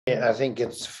I think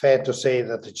it's fair to say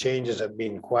that the changes have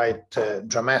been quite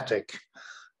dramatic.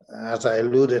 As I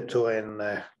alluded to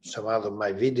in some other of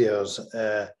my videos,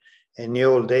 in the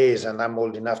old days, and I'm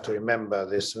old enough to remember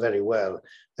this very well,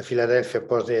 the Philadelphia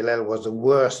positive ALL was the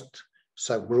worst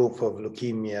subgroup of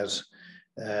leukemias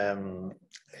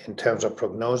in terms of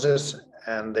prognosis.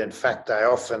 And in fact, I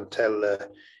often tell the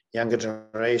younger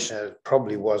generation it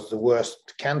probably was the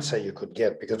worst cancer you could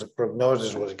get because the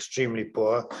prognosis was extremely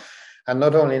poor. And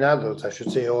not only in adults, I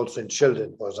should say also in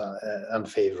children was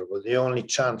unfavorable. The only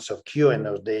chance of cure in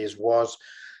those days was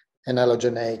an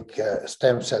allogeneic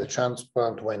stem cell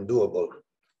transplant when doable.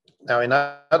 Now in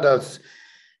adults,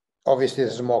 obviously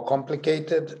this is more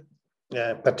complicated,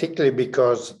 particularly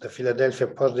because the Philadelphia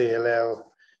positive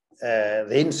ALL,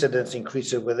 the incidence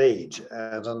increases with age.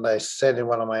 As I said in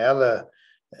one of my other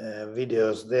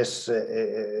videos, this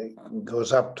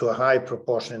goes up to a high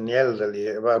proportion in the elderly.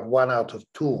 About 1 out of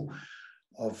 2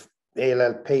 of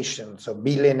ALL patients, or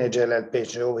B-lineage ALL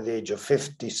patients over the age of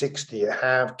 50, 60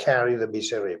 carry the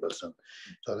BCR-ABL.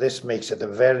 So this makes it a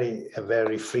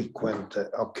very frequent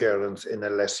occurrence in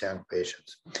less young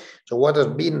patients. So what has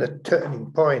been the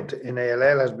turning point in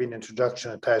ALL has been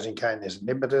introduction of tyrosine kinase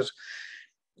inhibitors.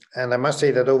 And I must say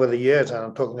that over the years, and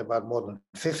I'm talking about more than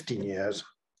 15 years,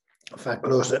 in fact,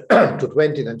 closer to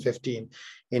 20 than 15,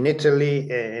 in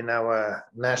Italy, in our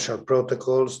national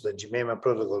protocols, the GMEMA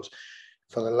protocols,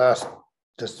 for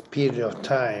this period of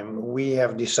time, we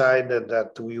have decided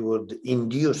that we would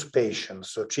induce patients,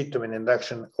 so treat them in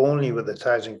induction only with the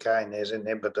tyrosine kinase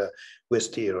inhibitor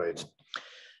with steroids.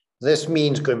 This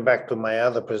means, going back to my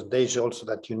other presentation, also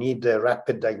that you need a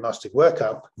rapid diagnostic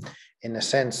workup, in the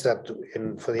sense that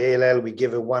for the ALL, we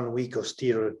give a 1 week of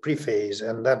steroid prephase,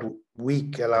 and that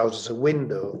week allows us a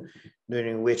window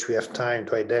during which we have time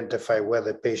to identify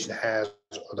whether the patient has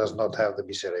or does not have the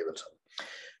BCR-ABL.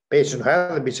 Patients who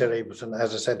have the BCR-ABL,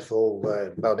 as I said, for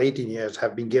about 18 years,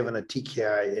 have been given a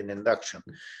TKI in induction.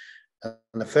 And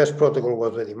the first protocol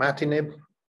was with imatinib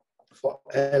for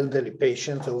elderly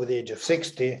patients over the age of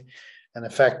 60, and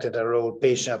in fact, it enrolled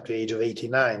patients up to the age of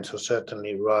 89, so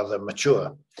certainly rather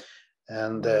mature.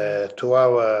 And to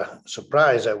our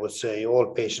surprise, I would say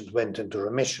all patients went into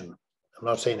remission. I'm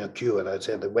not saying a cure, I'd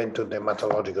say they went to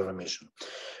hematological remission.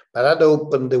 But that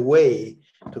opened the way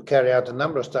to carry out a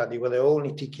number of studies where there were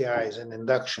only TKIs in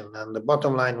induction. And the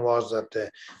bottom line was that the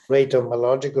rate of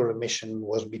hematological remission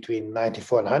was between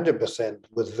 94 and 100%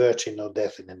 with virtually no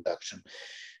death in induction.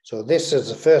 So this is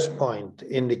the first point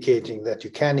indicating that you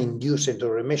can induce into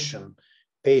remission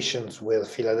patients with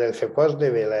Philadelphia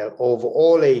positive ALL over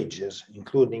all ages,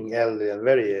 including elderly and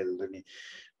very elderly,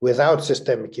 without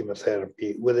systemic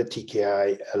chemotherapy, with a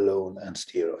TKI alone and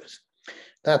steroids.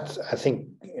 That, I think,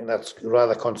 that's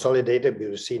rather consolidated.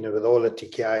 We've seen it with all the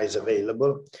TKIs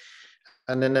available.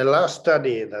 And in the last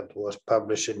study that was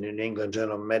published in the New England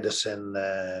Journal of Medicine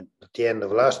at the end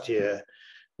of last year,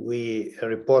 we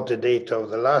reported data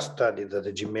of the last study that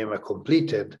the GMEMA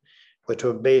completed, which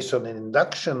were based on an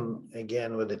induction,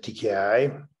 again, with the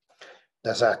TKI,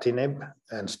 dasatinib,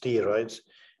 and steroids.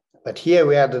 But here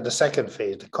we added the second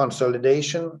phase. The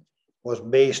consolidation was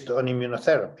based on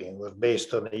immunotherapy. It was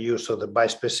based on the use of the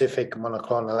bispecific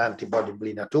monoclonal antibody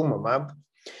blinatumomab,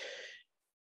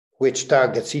 which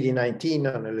targets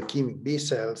CD19 on the leukemic B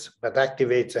cells, but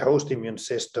activates the host immune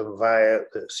system via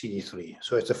the CD3.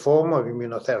 So it's a form of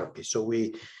immunotherapy. So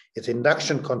it's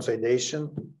induction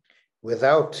consolidation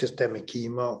without systemic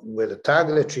chemo, with a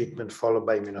targeted treatment followed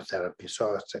by immunotherapy.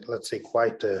 So it's, let's say,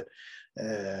 quite a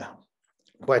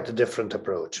different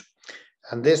approach.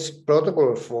 And this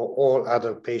protocol for all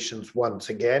adult patients,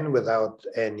 once again, without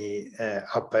any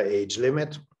upper age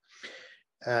limit.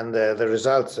 And the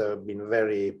results have been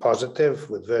very positive,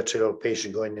 with virtually all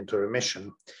patients going into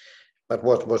remission. But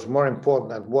what was more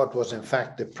important, and what was in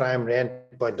fact the primary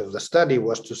endpoint of the study,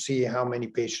 was to see how many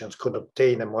patients could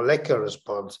obtain a molecular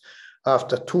response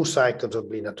after 2 cycles of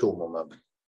blinatumomab.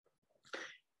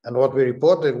 And what we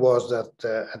reported was that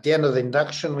at the end of the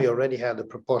induction, we already had a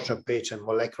proportion of patient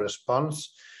molecular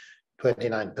response,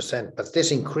 29%, but this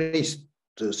increased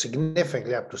to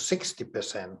significantly up to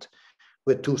 60%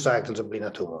 with 2 cycles of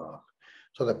blinatumomab.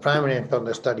 So the primary endpoint of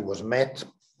the study was met.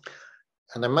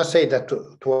 And I must say that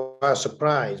to our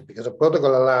surprise, because the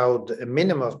protocol allowed a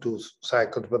minimum of 2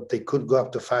 cycles, but they could go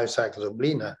up to 5 cycles of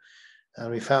blina. And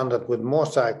we found that with more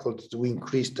cycles, we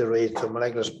increased the rate of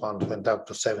molecular response, went up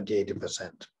to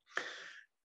 70–80%.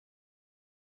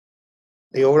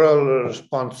 The overall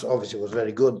response obviously was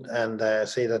very good, and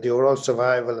say that the overall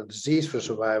survival and disease-free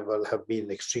survival have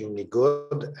been extremely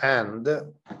good. And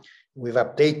we've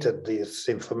updated this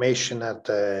information at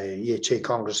the EHA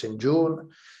Congress in June,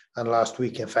 And last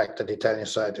week, in fact, at the Italian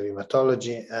Society of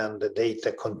Hematology, and the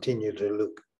data continue to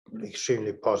look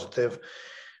extremely positive,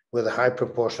 with a high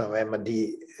proportion of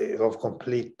MRD of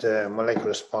complete molecular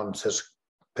responses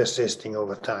persisting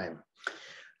over time.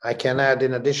 I can add,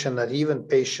 in addition, that even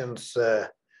patients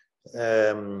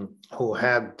who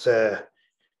had,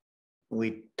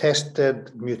 we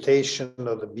tested mutation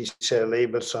of the B-cell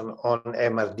labels on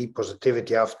MRD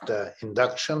positivity after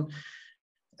induction,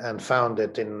 and found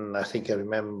that in, I think I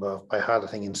remember by heart, I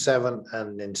think in 7,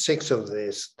 and in 6 of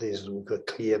these were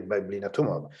cleared by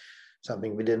blinatumomab,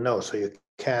 something we didn't know. So you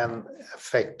can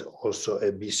affect also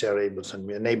a B-cell enable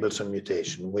some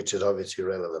mutation, which is obviously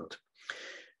relevant.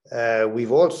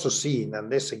 We've also seen,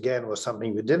 and this again was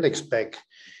something we didn't expect,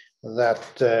 that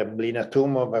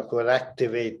blinatumomab could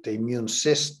activate the immune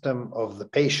system of the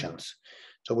patients.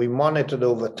 So we monitored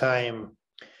over time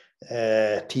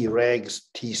Tregs,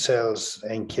 T cells,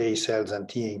 NK cells, and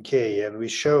TNK, and we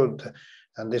showed,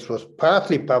 and this was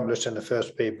partly published in the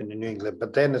first paper in the New England,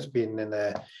 but then it's been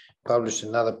published in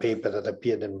another paper that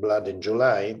appeared in Blood in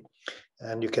July.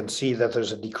 And you can see that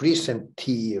there's a decrease in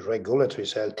T regulatory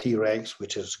cell, Tregs,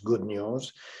 which is good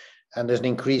news. And there's an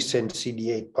increase in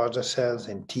CD8 positive cells,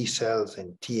 in T cells,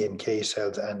 in TNK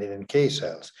cells, and in NK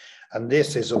cells. And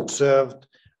this is observed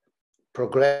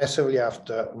progressively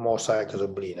after more cycles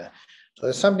of blina. So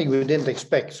that's something we didn't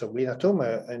expect. So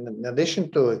blinatumomab, in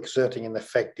addition to exerting an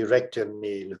effect directly on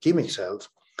the leukemic cells,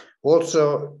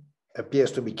 also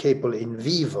appears to be capable in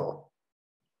vivo,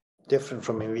 different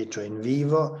from in vitro, in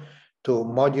vivo, to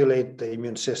modulate the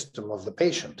immune system of the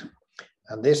patient.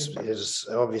 And this is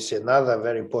obviously another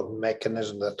very important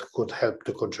mechanism that could help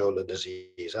to control the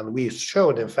disease. And we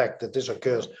showed, in fact, that this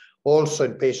occurs also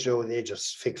in patients over the age of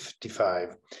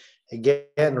 55.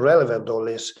 Again, relevant all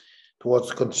this to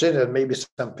what's considered maybe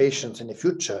some patients in the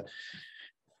future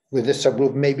with this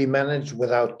subgroup may be managed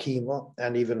without chemo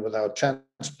and even without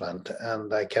transplant.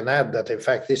 And I can add that, in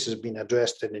fact, this has been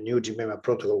addressed in the new GMEMA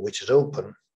protocol, which is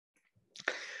open,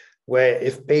 where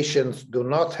if patients do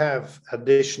not have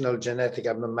additional genetic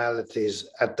abnormalities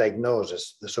at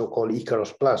diagnosis, the so-called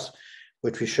Icaros Plus,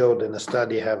 which we showed in a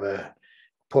study have a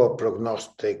poor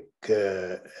prognostic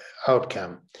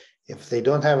outcome. If they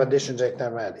don't have additional genetic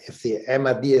abnormalities, if the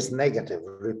MRD is negative,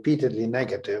 repeatedly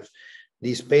negative,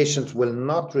 these patients will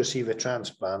not receive a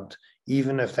transplant,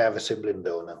 even if they have a sibling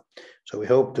donor. So we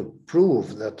hope to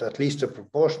prove that at least a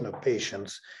proportion of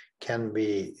patients can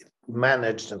be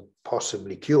managed and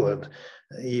possibly cured,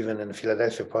 even in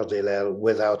Philadelphia positive ALL,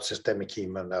 without systemic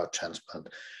chemo and without transplant.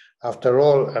 After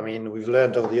all, I mean, we've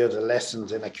learned over the years the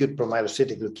lessons in acute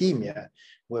promyelocytic leukemia,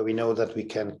 where we know that we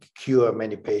can cure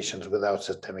many patients without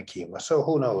systemic chemo. So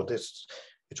who knows, this,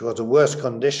 which was a worse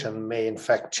condition, may in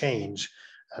fact change,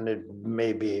 and it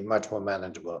may be much more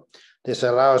manageable. This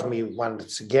allows me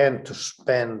once again to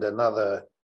spend another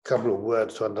couple of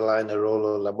words to underline the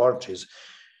role of laboratories,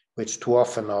 which too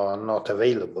often are not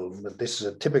available. But this is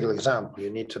a typical example. You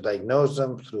need to diagnose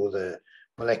them through the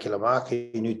molecular marker.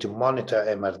 You need to monitor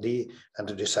MRD and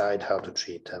to decide how to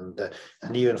treat. And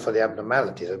even for the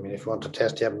abnormalities, I mean, if you want to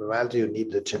test the abnormality, you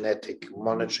need the genetic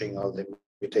monitoring of the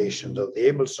mutations of the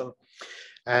ableton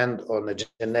and on the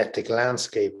genetic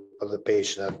landscape of the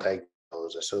patient at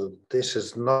diagnosis. So this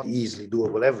is not easily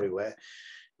doable everywhere.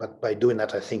 But by doing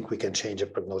that, I think we can change the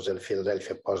prognosis of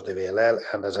Philadelphia positive ALL.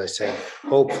 And as I said,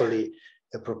 hopefully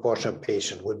a proportion of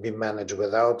patients would be managed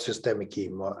without systemic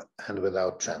chemo and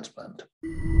without transplant.